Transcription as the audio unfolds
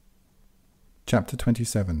Chapter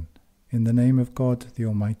 27. In the name of God, the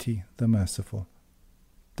Almighty, the Merciful.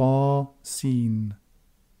 Ta-Sin.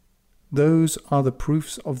 Those are the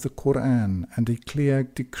proofs of the Qur'an and a clear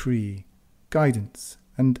decree, guidance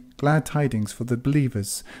and glad tidings for the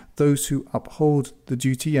believers, those who uphold the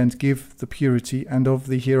duty and give the purity, and of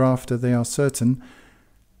the hereafter they are certain.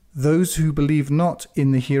 Those who believe not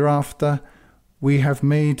in the hereafter, we have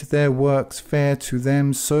made their works fair to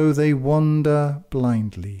them, so they wander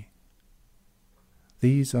blindly.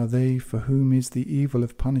 These are they for whom is the evil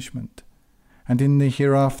of punishment, and in the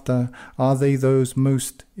hereafter are they those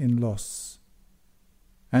most in loss.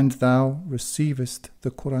 And thou receivest the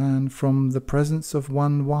Qur'an from the presence of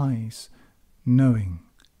one wise, knowing.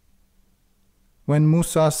 When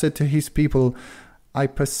Musa said to his people, I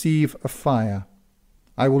perceive a fire,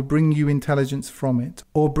 I will bring you intelligence from it,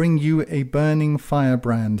 or bring you a burning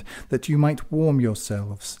firebrand, that you might warm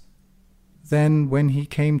yourselves. Then when he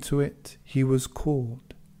came to it, he was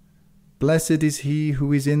called. Blessed is he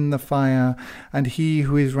who is in the fire, and he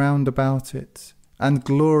who is round about it, and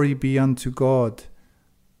glory be unto God,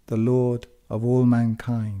 the Lord of all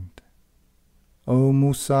mankind. O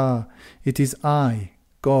Musa, it is I,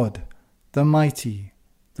 God, the mighty,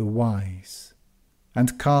 the wise.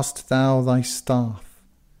 And cast thou thy staff.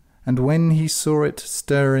 And when he saw it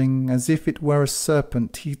stirring, as if it were a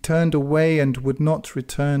serpent, he turned away and would not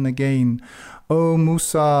return again. O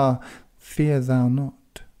Musa, fear thou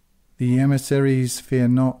not. The emissaries fear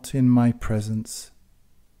not in my presence.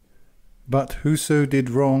 But whoso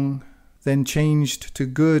did wrong, then changed to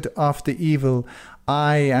good after evil,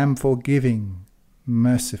 I am forgiving,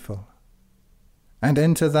 merciful. And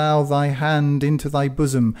enter thou thy hand into thy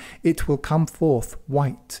bosom, it will come forth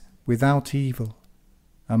white, without evil,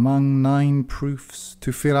 among 9 proofs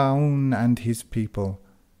to Fir'aun and his people.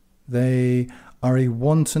 They are a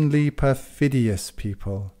wantonly perfidious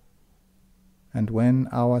people. And when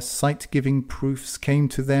our sight-giving proofs came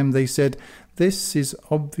to them, they said, This is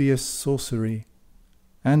obvious sorcery.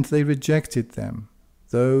 And they rejected them,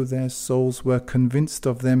 though their souls were convinced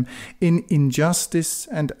of them, in injustice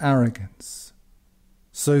and arrogance.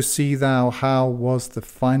 So see thou how was the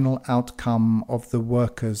final outcome of the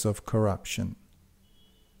workers of corruption.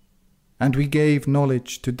 And we gave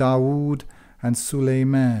knowledge to Dawood and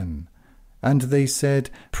Suleiman, and they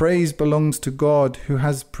said, Praise belongs to God, who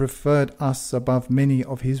has preferred us above many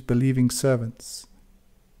of his believing servants.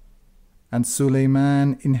 And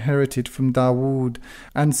Suleiman inherited from Dawood,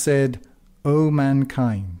 and said, O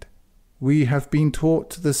mankind, we have been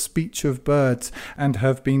taught the speech of birds, and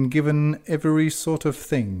have been given every sort of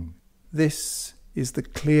thing. This is the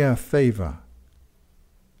clear favour.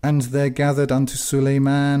 And there gathered unto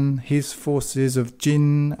Suleiman his forces of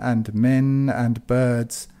jinn and men and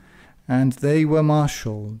birds, and they were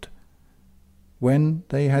marshalled. When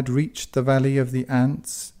they had reached the valley of the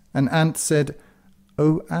ants, an ant said,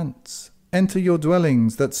 O ants, enter your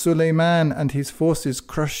dwellings, that Suleiman and his forces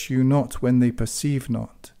crush you not when they perceive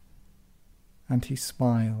not. And he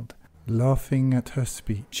smiled, laughing at her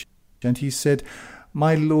speech. And he said,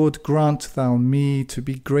 My Lord, grant thou me to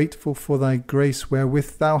be grateful for thy grace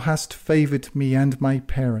wherewith thou hast favoured me and my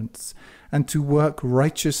parents, and to work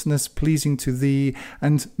righteousness pleasing to thee,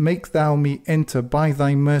 and make thou me enter by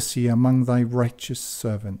thy mercy among thy righteous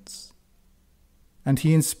servants. And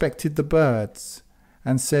he inspected the birds,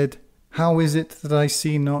 and said, How is it that I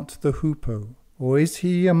see not the hoopoe? Or is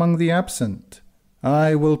he among the absent?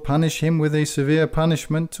 I will punish him with a severe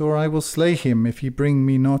punishment, or I will slay him if he bring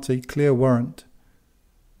me not a clear warrant.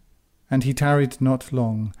 And he tarried not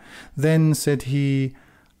long. Then said he,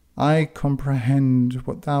 I comprehend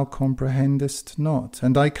what thou comprehendest not,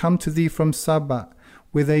 and I come to thee from Saba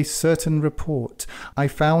with a certain report. I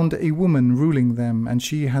found a woman ruling them, and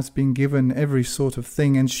she has been given every sort of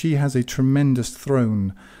thing, and she has a tremendous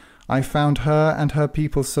throne. I found her and her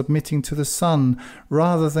people submitting to the sun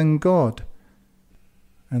rather than God.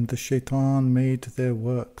 And the shaitan made their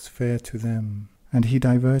works fair to them, and he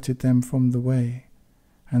diverted them from the way,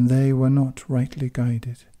 and they were not rightly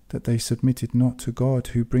guided, that they submitted not to God,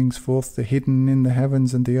 who brings forth the hidden in the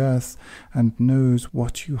heavens and the earth, and knows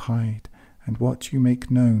what you hide and what you make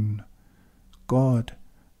known. God,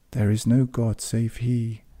 there is no God save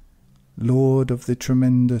he, Lord of the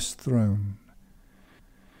tremendous throne.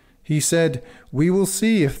 He said, We will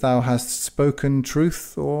see if thou hast spoken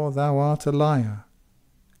truth, or thou art a liar.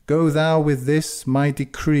 Go thou with this my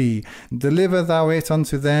decree, deliver thou it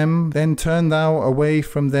unto them, then turn thou away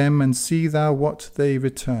from them, and see thou what they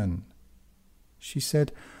return. She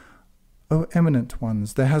said, O eminent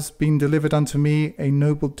ones, there has been delivered unto me a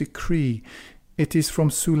noble decree. It is from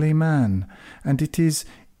Suleiman, and it is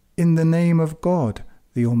in the name of God,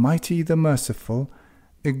 the Almighty, the Merciful,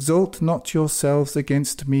 exalt not yourselves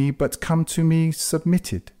against me, but come to me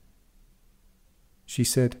submitted." She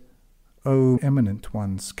said, "O eminent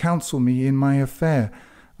ones, counsel me in my affair.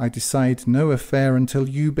 I decide no affair until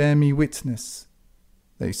you bear me witness."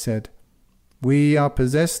 They said, "We are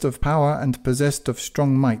possessed of power and possessed of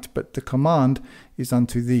strong might, but the command is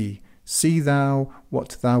unto thee. See thou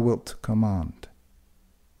what thou wilt command."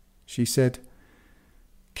 She said,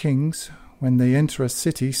 "Kings, when they enter a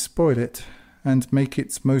city, spoil it, and make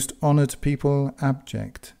its most honoured people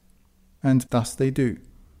abject. And thus they do.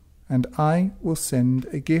 And I will send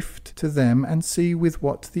a gift to them and see with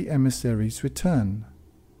what the emissaries return."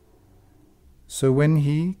 So when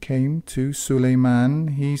he came to Suleiman,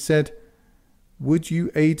 he said, "Would you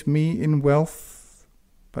aid me in wealth?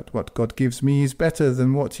 But what God gives me is better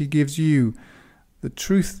than what he gives you. The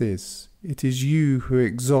truth is, it is you who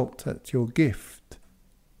exult at your gift.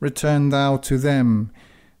 Return thou to them.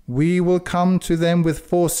 We will come to them with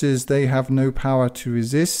forces they have no power to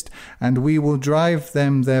resist, and we will drive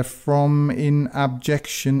them therefrom in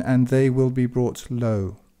abjection, and they will be brought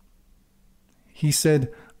low." He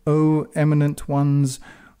said, "O eminent ones,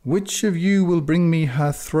 which of you will bring me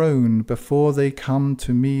her throne before they come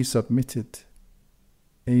to me submitted?"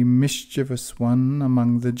 A mischievous one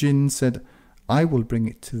among the jinn said, "I will bring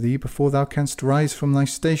it to thee before thou canst rise from thy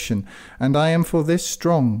station, and I am for this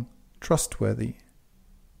strong, trustworthy."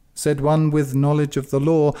 Said one with knowledge of the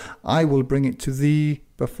law, "I will bring it to thee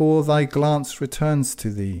before thy glance returns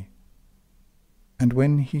to thee." And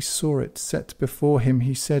when he saw it set before him,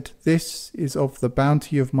 he said, "This is of the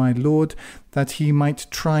bounty of my Lord, that he might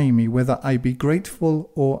try me whether I be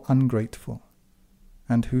grateful or ungrateful.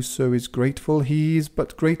 And whoso is grateful, he is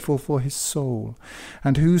but grateful for his soul.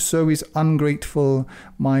 And whoso is ungrateful,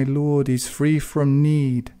 my Lord is free from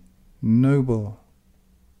need, noble."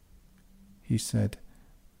 He said,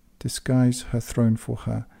 "Disguise her throne for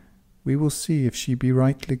her. We will see if she be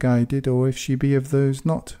rightly guided, or if she be of those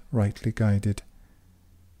not rightly guided."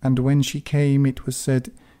 And when she came, it was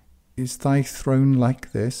said, "Is thy throne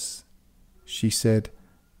like this?" She said,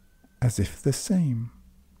 "As if the same."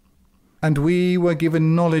 And we were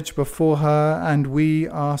given knowledge before her, and we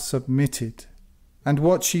are submitted. And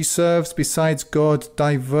what she serves besides God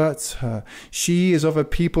diverts her. She is of a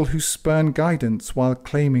people who spurn guidance while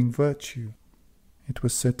claiming virtue. It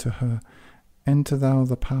was said to her, "Enter thou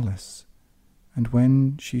the palace." And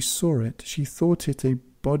when she saw it, she thought it a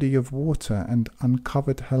body of water, and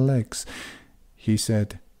uncovered her legs. He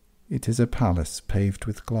said, "It is a palace paved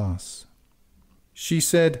with glass." She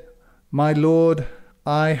said, "My Lord,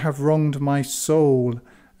 I have wronged my soul,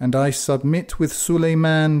 and I submit with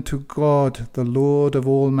Suleiman to God, the Lord of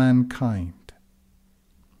all mankind."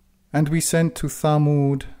 And we sent to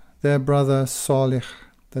Thamud their brother Salih,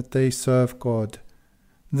 that they serve God.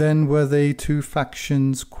 Then were they two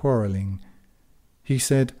factions quarrelling. He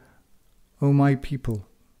said, "O my people,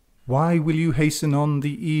 why will you hasten on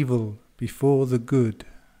the evil before the good?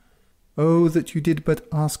 Oh, that you did but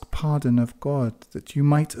ask pardon of God, that you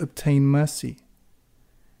might obtain mercy."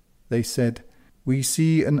 They said, "We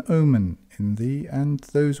see an omen in thee and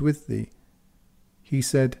those with thee." He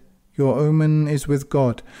said, "Your omen is with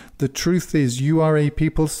God. The truth is, you are a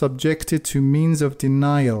people subjected to means of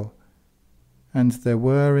denial." And there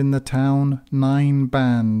were in the town 9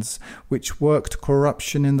 bands, which worked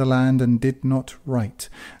corruption in the land and did not right.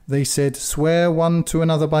 They said, "Swear one to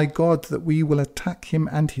another by God that we will attack him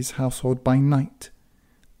and his household by night.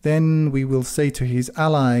 Then we will say to his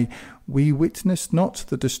ally, we witnessed not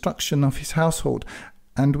the destruction of his household,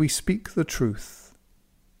 and we speak the truth."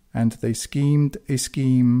 And they schemed a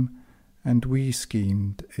scheme, and we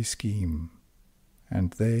schemed a scheme,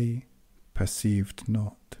 and they perceived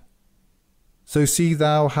not. So see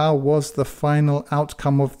thou how was the final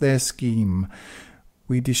outcome of their scheme.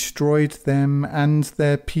 We destroyed them and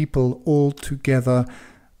their people altogether.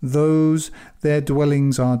 Those their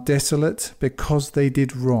dwellings are desolate because they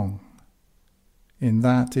did wrong. In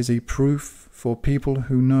that is a proof for people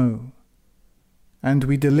who know. And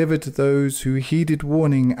we delivered those who heeded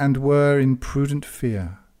warning and were in prudent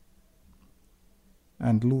fear.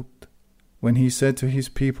 And Lut, when he said to his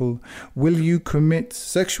people, "Will you commit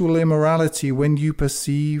sexual immorality when you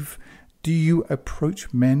perceive? Do you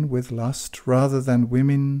approach men with lust rather than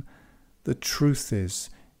women? The truth is,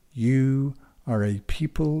 you are a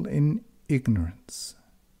people in ignorance."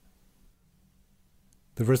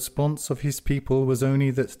 The response of his people was only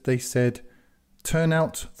that they said, "Turn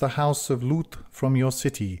out the house of Lut from your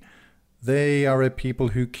city. They are a people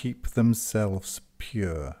who keep themselves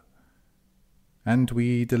pure." And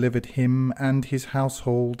we delivered him and his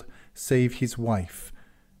household, save his wife.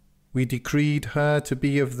 We decreed her to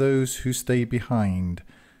be of those who stay behind,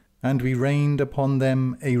 and we rained upon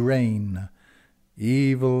them a rain.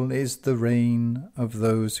 Evil is the rain of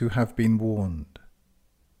those who have been warned.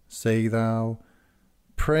 Say thou,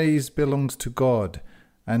 Praise belongs to God,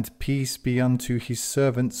 and peace be unto his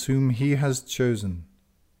servants whom he has chosen.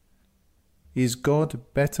 Is God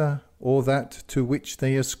better, or that to which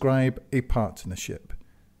they ascribe a partnership?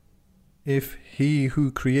 If he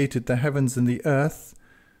who created the heavens and the earth,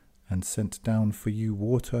 and sent down for you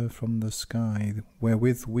water from the sky,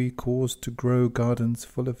 wherewith we caused to grow gardens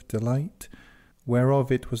full of delight,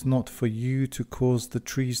 whereof it was not for you to cause the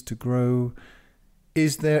trees to grow,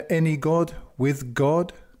 is there any God with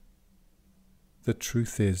God? The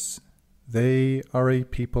truth is, they are a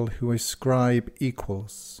people who ascribe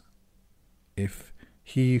equals. If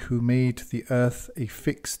he who made the earth a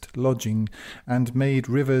fixed lodging, and made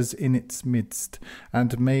rivers in its midst,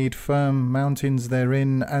 and made firm mountains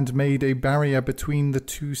therein, and made a barrier between the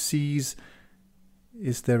two seas,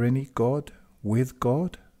 is there any God with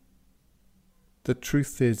God? The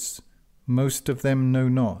truth is, most of them know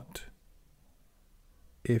not.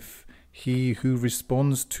 If he who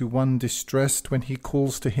responds to one distressed when he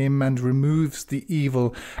calls to him, and removes the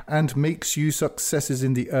evil, and makes you successes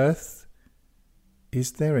in the earth,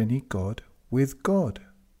 is there any God with God?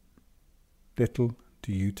 Little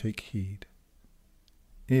do you take heed.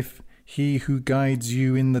 If he who guides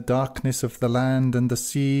you in the darkness of the land and the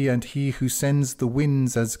sea, and he who sends the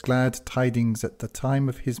winds as glad tidings at the time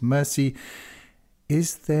of his mercy,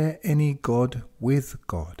 is there any God with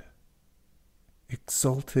God?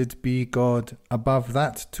 Exalted be God above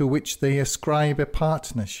that to which they ascribe a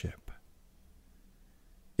partnership.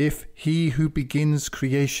 If he who begins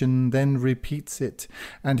creation then repeats it,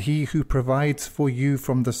 and he who provides for you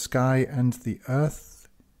from the sky and the earth,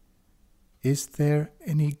 is there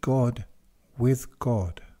any God with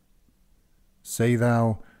God? Say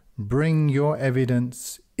thou, Bring your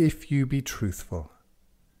evidence, if you be truthful.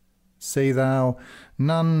 Say thou,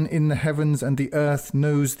 None in the heavens and the earth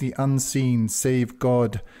knows the unseen save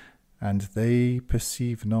God, and they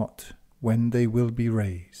perceive not when they will be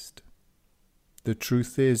raised. The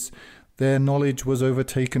truth is, their knowledge was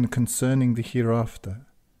overtaken concerning the hereafter.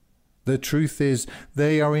 The truth is,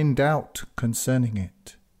 they are in doubt concerning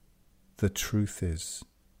it. The truth is,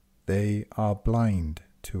 they are blind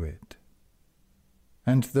to it.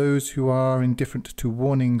 And those who are indifferent to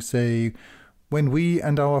warning say, When we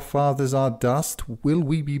and our fathers are dust, will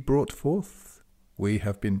we be brought forth? We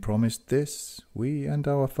have been promised this, we and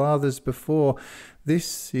our fathers before.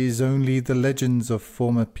 This is only the legends of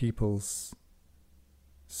former peoples.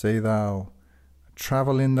 Say thou,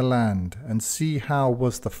 Travel in the land, and see how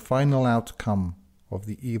was the final outcome of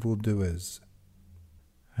the evildoers.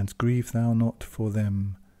 And grieve thou not for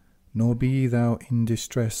them, nor be thou in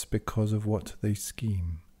distress because of what they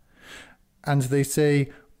scheme. And they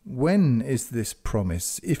say, When is this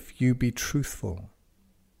promise, if you be truthful?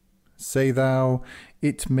 Say thou,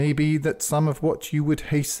 It may be that some of what you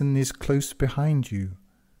would hasten is close behind you,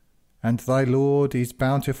 and thy Lord is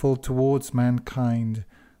bountiful towards mankind,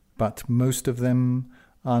 but most of them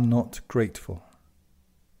are not grateful.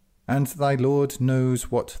 And thy Lord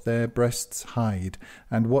knows what their breasts hide,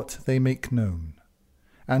 and what they make known.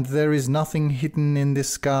 And there is nothing hidden in the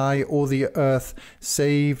sky or the earth,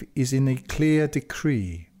 save is in a clear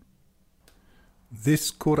decree.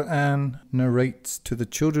 This Qur'an narrates to the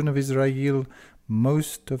children of Israel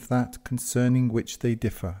most of that concerning which they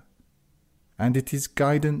differ, and it is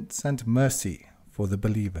guidance and mercy for the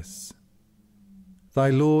believers. Thy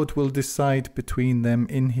Lord will decide between them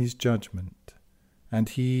in his judgment, and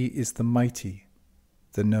he is the mighty,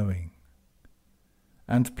 the knowing.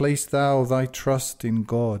 And place thou thy trust in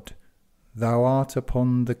God, thou art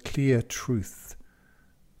upon the clear truth.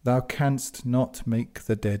 Thou canst not make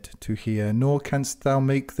the dead to hear, nor canst thou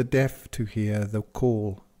make the deaf to hear the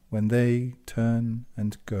call when they turn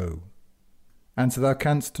and go. And thou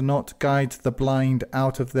canst not guide the blind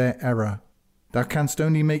out of their error. Thou canst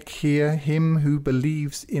only make hear him who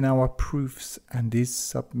believes in our proofs and is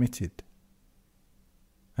submitted.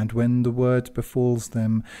 And when the word befalls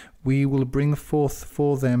them, we will bring forth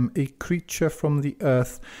for them a creature from the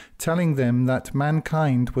earth, telling them that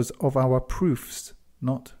mankind was of our proofs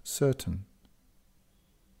not certain.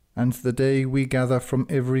 And the day we gather from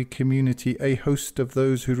every community a host of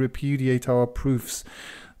those who repudiate our proofs,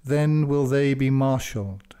 then will they be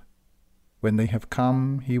marshalled. When they have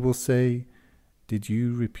come, he will say, Did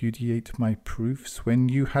you repudiate my proofs when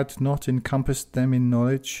you had not encompassed them in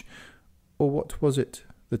knowledge? Or what was it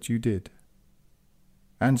that you did?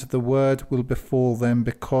 And the word will befall them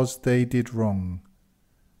because they did wrong.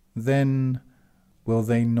 Then will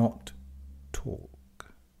they not talk?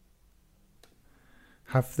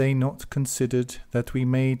 Have they not considered that we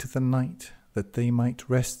made the night that they might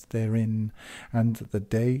rest therein, and the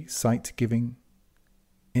day sight-giving?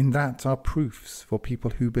 In that are proofs for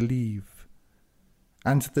people who believe.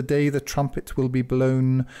 And the day the trumpet will be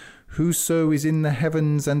blown, whoso is in the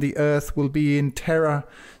heavens and the earth will be in terror,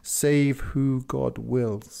 save who God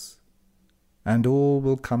wills, and all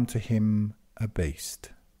will come to him abased.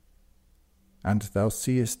 And thou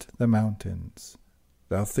seest the mountains,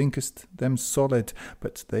 thou thinkest them solid,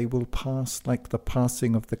 but they will pass like the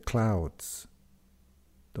passing of the clouds.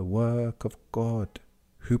 The work of God,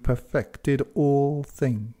 who perfected all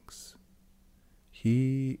things.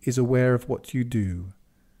 He is aware of what you do.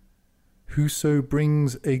 Whoso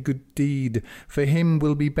brings a good deed, for him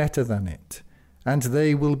will be better than it, and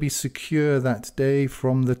they will be secure that day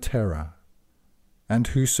from the terror. And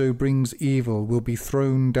whoso brings evil will be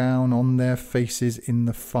thrown down on their faces in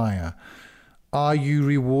the fire. Are you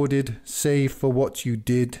rewarded save for what you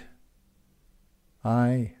did?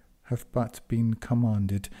 I have but been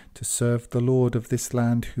commanded to serve the Lord of this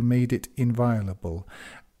land who made it inviolable,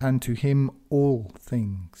 and to him all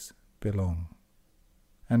things belong.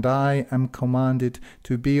 And I am commanded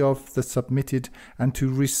to be of the submitted and to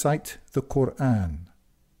recite the Qur'an.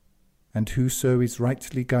 And whoso is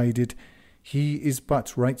rightly guided, he is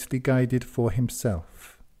but rightly guided for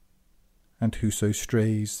himself. And whoso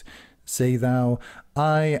strays, say thou,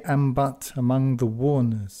 I am but among the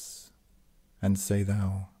warners. And say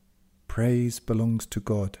thou, praise belongs to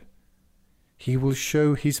God. He will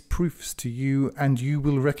show his proofs to you, and you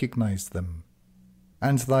will recognize them.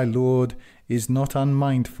 And thy Lord is not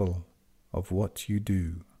unmindful of what you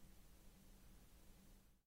do.